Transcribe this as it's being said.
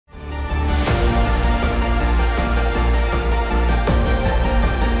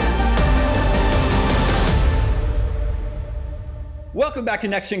Welcome back to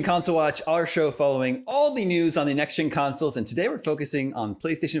Next Gen Console Watch, our show following all the news on the next gen consoles. And today we're focusing on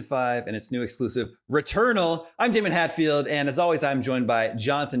PlayStation 5 and its new exclusive, Returnal. I'm Damon Hatfield, and as always, I'm joined by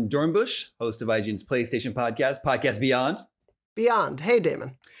Jonathan Dornbush, host of IGN's PlayStation podcast Beyond. Beyond. Hey,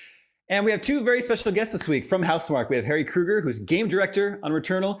 Damon. And we have two very special guests this week from Housemarque. We have Harry Krueger, who's game director on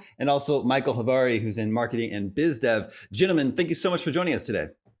Returnal, and also Mikael Haveri, who's in marketing and biz dev. Gentlemen, thank you so much for joining us today.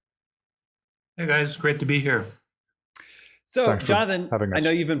 Hey guys, great to be here. So, Jonathan, I know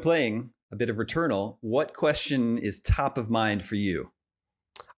you've been playing a bit of Returnal. What question is top of mind for you?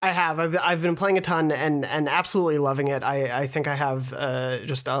 I have. I've been playing a ton and absolutely loving it. I think I have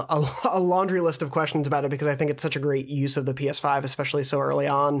just a laundry list of questions about it because I think it's such a great use of the PS5, especially so early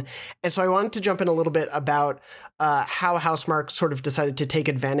on. And so I wanted to jump in a little bit about how Housemarque sort of decided to take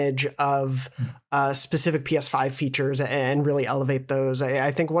advantage of specific PS5 features and really elevate those. I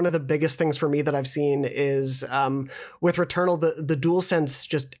think one of the biggest things for me that I've seen is with Returnal, the DualSense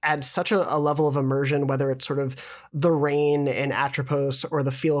just adds such a level of immersion, whether it's sort of the rain in Atropos or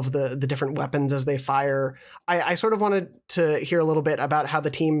the feel of the different weapons as they fire. I sort of wanted to hear a little bit about how the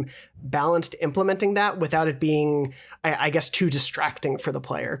team balanced implementing that without it being, I guess, too distracting for the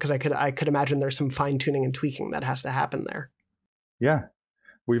player, because I could imagine there's some fine tuning and tweaking that has to happen there. Yeah,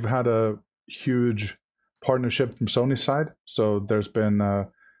 we've had a huge partnership from Sony's side, so there's been a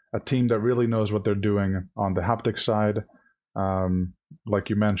team that really knows what they're doing on the haptic side. Like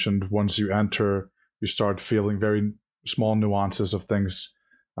you mentioned, once you enter, you start feeling very small nuances of things,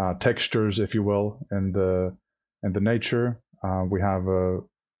 textures, if you will, in the nature. We have a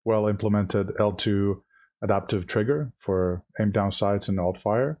well implemented L2 adaptive trigger for aim down sights and alt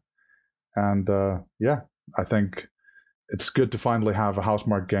fire, and yeah, I think it's good to finally have a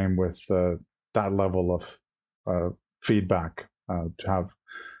Housemarque game with that level of feedback, to have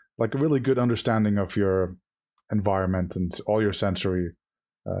like a really good understanding of your environment and all your sensory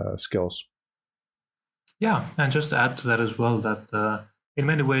skills. Yeah, and just to add to that as well, that in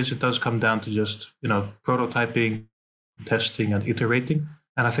many ways it does come down to just, prototyping, testing, and iterating.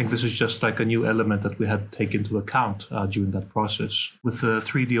 And I think this is just like a new element that we had to take into account during that process. With the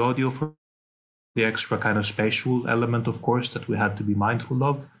 3D audio, for the extra kind of spatial element, of course, that we had to be mindful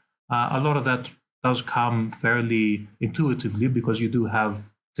of, a lot of that does come fairly intuitively because you do have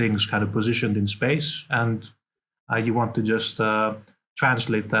things kind of positioned in space, and you want to just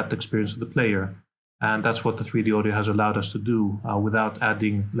translate that experience to the player. And that's what the 3D audio has allowed us to do without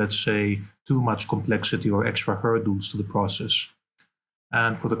adding, let's say, too much complexity or extra hurdles to the process.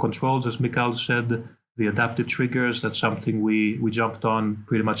 And for the controls, as Mikael said, the adaptive triggers, that's something we jumped on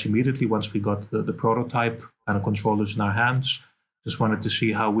pretty much immediately once we got the prototype kind of controllers in our hands. Just wanted to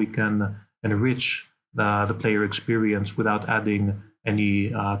see how we can enrich the player experience without adding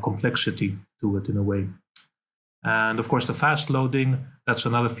any complexity to it in a way. And of course, the fast loading, that's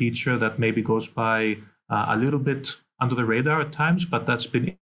another feature that maybe goes by a little bit under the radar at times, but that's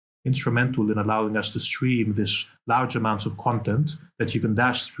been instrumental in allowing us to stream this large amounts of content that you can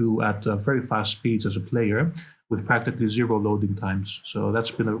dash through at very fast speeds as a player with practically zero loading times. So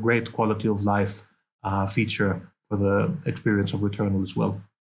that's been a great quality of life feature for the experience of Returnal as well.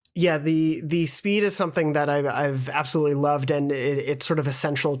 Yeah, the speed is something that I've absolutely loved, and it's sort of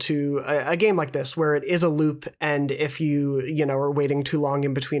essential to a game like this where it is a loop, and if you are waiting too long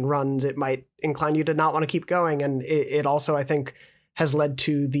in between runs, it might incline you to not want to keep going. And it also, I think, has led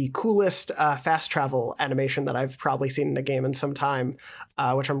to the coolest fast travel animation that I've probably seen in a game in some time,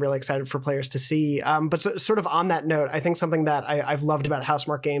 which I'm really excited for players to see. But sort of on that note, I think something that I've loved about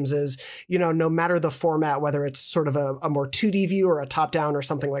Housemarque games is, no matter the format, whether it's sort of a more 2D view or a top-down or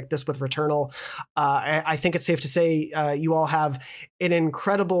something like this with Returnal, I think it's safe to say you all have an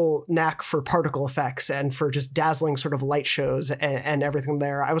incredible knack for particle effects and for just dazzling sort of light shows and everything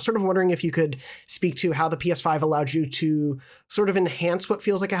there. I was sort of wondering if you could speak to how the PS5 allowed you to sort of enhance what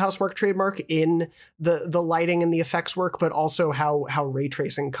feels like a Housemarque trademark in the lighting and the effects work, but also how ray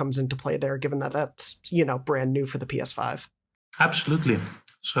tracing comes into play there, given that that's, brand new for the PS5. Absolutely.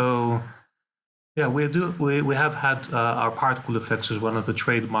 So yeah, we have had our particle effects as one of the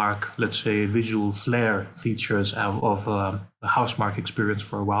trademark, let's say, visual flair features of the Housemarque experience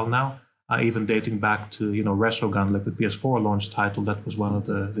for a while now, even dating back to, Resogun, like the PS4 launch title. That was one of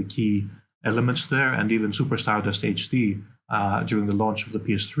the key elements there, and even Super Stardust HD during the launch of the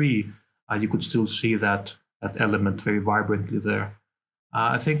PS3, you could still see that element very vibrantly there.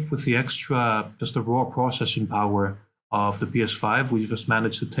 I think with the extra, just the raw processing power of the PS5, we just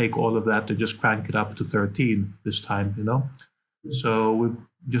managed to take all of that and just crank it up to 13 this time, So we've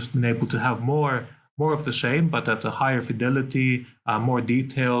just been able to have more of the same, but at a higher fidelity, more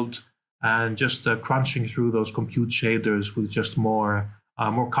detailed, and just crunching through those compute shaders with just more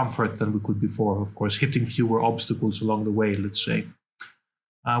comfort than we could before. Of course, hitting fewer obstacles along the way, let's say.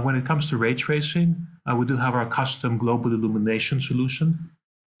 When it comes to ray tracing, we do have our custom global illumination solution,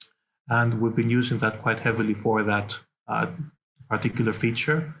 and we've been using that quite heavily for that particular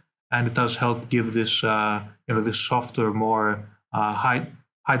feature. And it does help give this, this softer, more high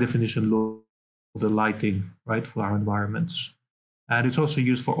definition look of the lighting, right, for our environments. And it's also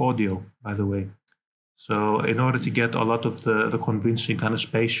used for audio, by the way. So in order to get a lot of the convincing kind of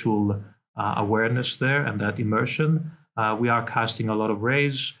spatial awareness there and that immersion, we are casting a lot of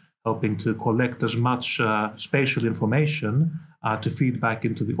rays, helping to collect as much spatial information to feed back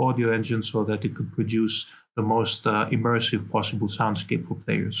into the audio engine so that it could produce the most immersive possible soundscape for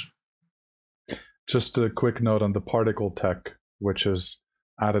players. Just a quick note on the particle tech, which is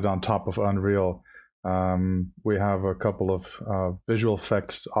added on top of Unreal. We have a couple of visual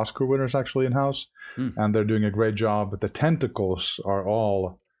effects Oscar winners actually in-house, and they're doing a great job. The tentacles are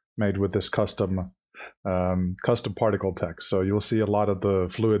all made with this custom particle tech. So you'll see a lot of the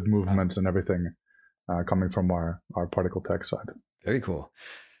fluid movements and everything coming from our particle tech side. Very cool.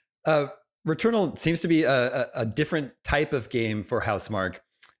 Returnal seems to be a different type of game for Housemarque.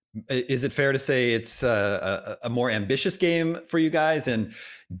 Is it fair to say it's a more ambitious game for you guys? And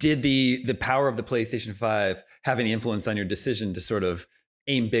did the power of the PlayStation 5 have any influence on your decision to sort of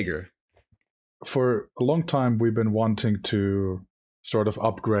aim bigger? For a long time, we've been wanting to sort of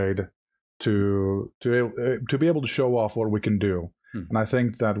upgrade to be able to show off what we can do. And I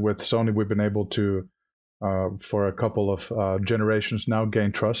think that with Sony, we've been able to, for a couple of generations now,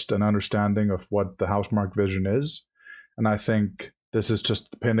 gain trust and understanding of what the Housemarque vision is. And I think this is just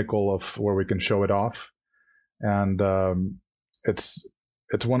the pinnacle of where we can show it off. And it's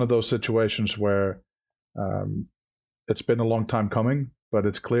one of those situations where it's been a long time coming, but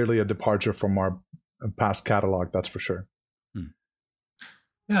it's clearly a departure from our past catalog, that's for sure.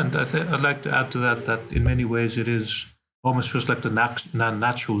 Yeah, and I'd like to add to that in many ways it is almost feels like the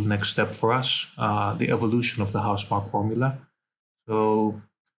natural next step for us, the evolution of the Housemarque formula. So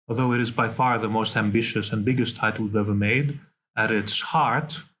although it is by far the most ambitious and biggest title we've ever made, at its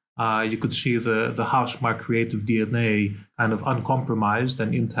heart, you could see the Housemarque creative DNA kind of uncompromised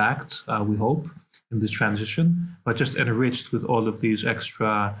and intact, we hope, in this transition, but just enriched with all of these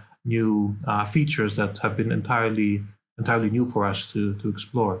extra new features that have been entirely new for us to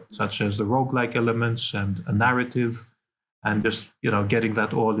explore, such as the roguelike elements and a narrative, and just getting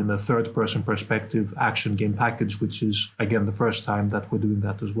that all in a third-person perspective action game package, which is, again, the first time that we're doing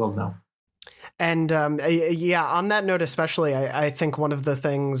that as well now. And yeah, on that note especially, I think one of the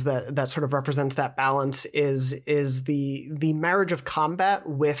things that sort of represents that balance is the marriage of combat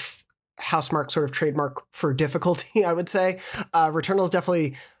with Housemarque's sort of trademark for difficulty, I would say. Returnal is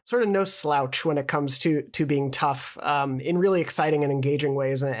definitely sort of no slouch when it comes to being tough in really exciting and engaging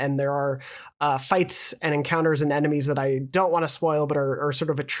ways. And there are fights and encounters and enemies that I don't want to spoil, but are sort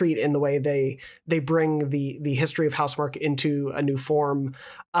of a treat in the way they bring the history of Housemarque into a new form.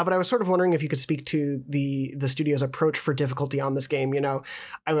 But I was sort of wondering if you could speak to the studio's approach for difficulty on this game.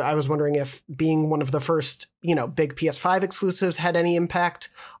 I was wondering if being one of the first, big PS5 exclusives had any impact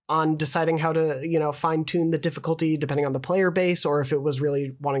on deciding how to, fine-tune the difficulty depending on the player base, or if it was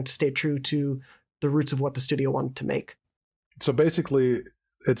really wanting to stay true to the roots of what the studio wanted to make. So basically,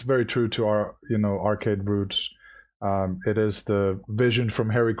 it's very true to our, arcade roots. It is the vision from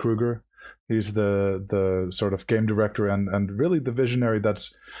Harry Krueger. He's the sort of game director and really the visionary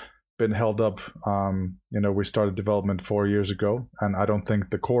that's been held up. We started development 4 years ago, and I don't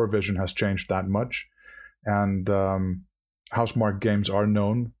think the core vision has changed that much. And Housemarque games are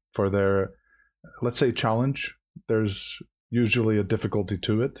known for their, let's say, challenge. There's usually a difficulty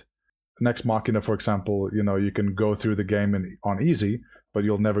to it. Next Machina, for example, you can go through the game on easy, but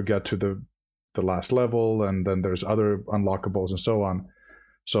you'll never get to the last level, and then there's other unlockables and so on.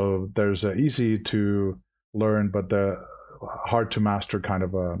 So there's a easy to learn, but the hard to master kind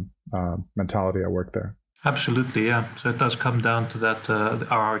of a mentality at work there. Absolutely, yeah. So it does come down to that,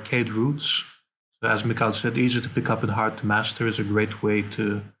 our arcade roots. So as Mikael said, easy to pick up and hard to master is a great way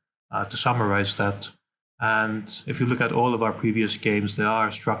to summarize that. And if you look at all of our previous games, they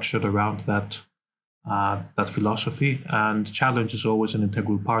are structured around that philosophy, and challenge is always an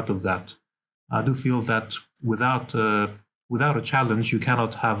integral part of that. I do feel that without a challenge, you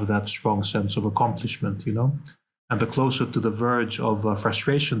cannot have that strong sense of accomplishment, And the closer to the verge of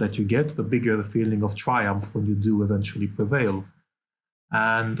frustration that you get, the bigger the feeling of triumph when you do eventually prevail.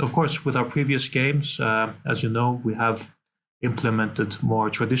 And of course, with our previous games, as you know, we have implemented more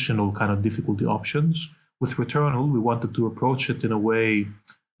traditional kind of difficulty options. With Returnal, we wanted to approach it in a way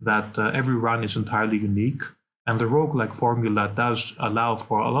that every run is entirely unique. And the roguelike formula does allow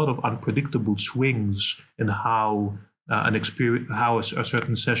for a lot of unpredictable swings in how a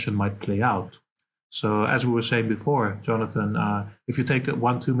certain session might play out. So as we were saying before, Jonathan, if you take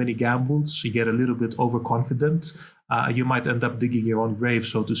one too many gambles, you get a little bit overconfident, you might end up digging your own grave,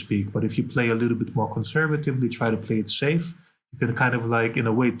 so to speak. But if you play a little bit more conservatively, try to play it safe, you can kind of like, in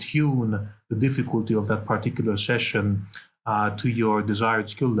a way, tune the difficulty of that particular session to your desired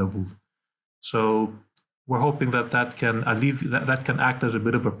skill level. So we're hoping that can act as a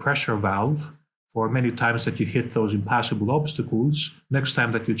bit of a pressure valve for many times that you hit those impassable obstacles. Next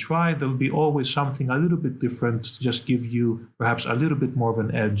time that you try, there'll be always something a little bit different to just give you perhaps a little bit more of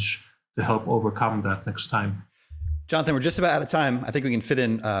an edge to help overcome that next time. Jonathan, we're just about out of time. I think we can fit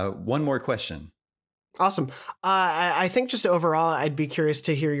in one more question. Awesome. I think just overall, I'd be curious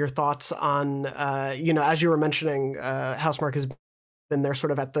to hear your thoughts on, as you were mentioning, Housemarque has been there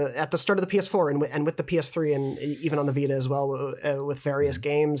sort of at the start of the PS4 and with the PS3 and even on the Vita as well with various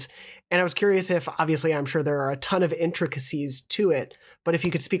games. And I was curious if, obviously, I'm sure there are a ton of intricacies to it, but if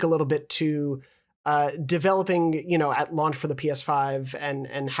you could speak a little bit to developing, at launch for the PS5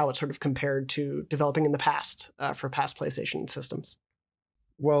 and how it sort of compared to developing in the past for past PlayStation systems.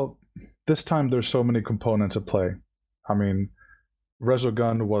 Well, this time there's so many components at play. I mean,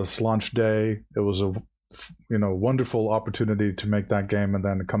 Resogun was launch day. It was a wonderful opportunity to make that game, and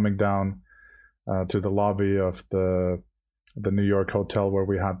then coming down to the lobby of the New York hotel where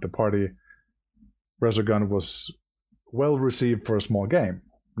we had the party, Resogun was well received for a small game.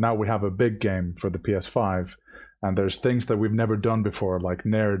 Now we have a big game for the PS5, and there's things that we've never done before, like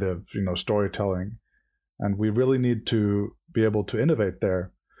narrative, storytelling, and we really need to be able to innovate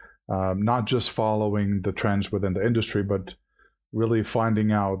there, not just following the trends within the industry, but really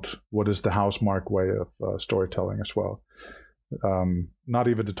finding out what is the Housemarque way of storytelling as well. Not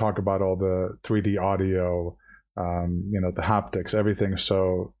even to talk about all the 3D audio, the haptics, everything.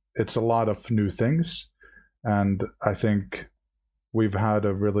 So it's a lot of new things. And I think we've had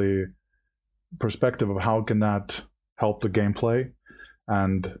a really perspective of how can that help the gameplay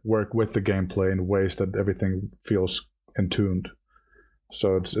and work with the gameplay in ways that everything feels in tuned.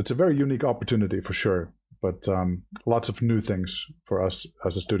 So it's a very unique opportunity for sure. But lots of new things for us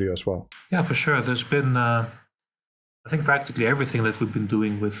as a studio as well. Yeah, for sure. There's been, I think, practically everything that we've been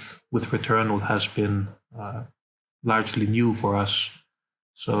doing with Returnal has been largely new for us.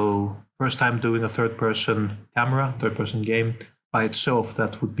 So first time doing a third-person game. By itself,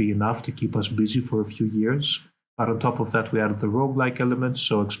 that would be enough to keep us busy for a few years. But on top of that, we added the roguelike elements,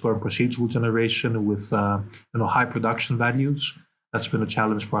 so explore procedural generation with high production values. That's been a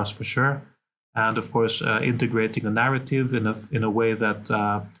challenge for us for sure. And of course, integrating a narrative in a way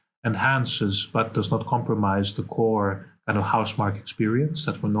that enhances but does not compromise the core kind of Housemarque experience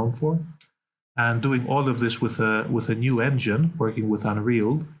that we're known for. And doing all of this with a new engine, working with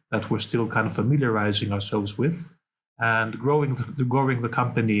Unreal, that we're still kind of familiarizing ourselves with, and growing the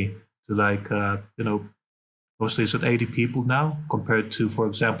company to mostly it's at 80 people now, compared to, for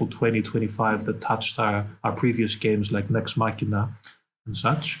example, 25 that touched our previous games like Nex Machina and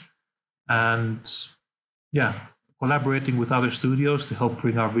such. And yeah, collaborating with other studios to help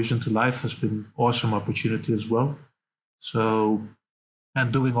bring our vision to life has been an awesome opportunity as well. So,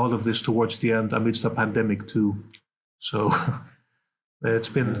 and doing all of this towards the end amidst a pandemic too. So it's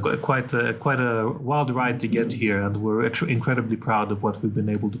been quite a wild ride to get here, and we're actually incredibly proud of what we've been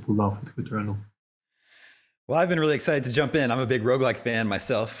able to pull off with Returnal. Well, I've been really excited to jump in. I'm a big roguelike fan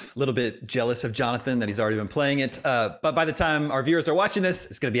myself, a little bit jealous of Jonathan that he's already been playing it. But by the time our viewers are watching this,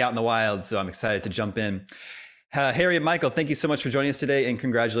 it's going to be out in the wild, so I'm excited to jump in. Harry and Mikael, thank you so much for joining us today, and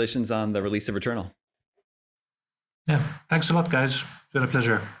congratulations on the release of Returnal. Yeah, thanks a lot, guys. It's been a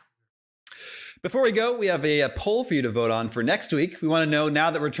pleasure. Before we go, we have a poll for you to vote on for next week. We want to know,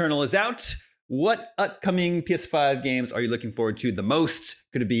 now that Returnal is out, what upcoming PS5 games are you looking forward to the most?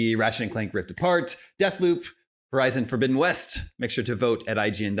 Could it be Ratchet & Clank Rift Apart, Deathloop, Horizon Forbidden West? Make sure to vote at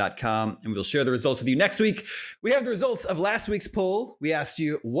IGN.com, and we'll share the results with you next week. We have the results of last week's poll. We asked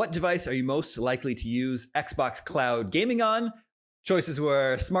you, what device are you most likely to use Xbox Cloud Gaming on? Choices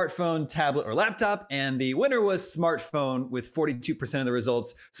were smartphone, tablet, or laptop, and the winner was smartphone with 42% of the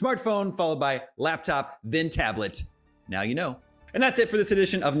results. Smartphone followed by laptop, then tablet. Now you know. And that's it for this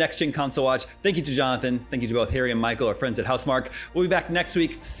edition of Next Gen Console Watch. Thank you to Jonathan. Thank you to both Harry and Mikael, our friends at Housemarque. We'll be back next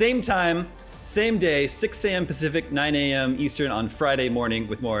week, same time, same day, 6 a.m. Pacific, 9 a.m. Eastern on Friday morning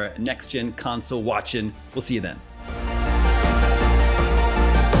with more Next Gen Console Watching. We'll see you then.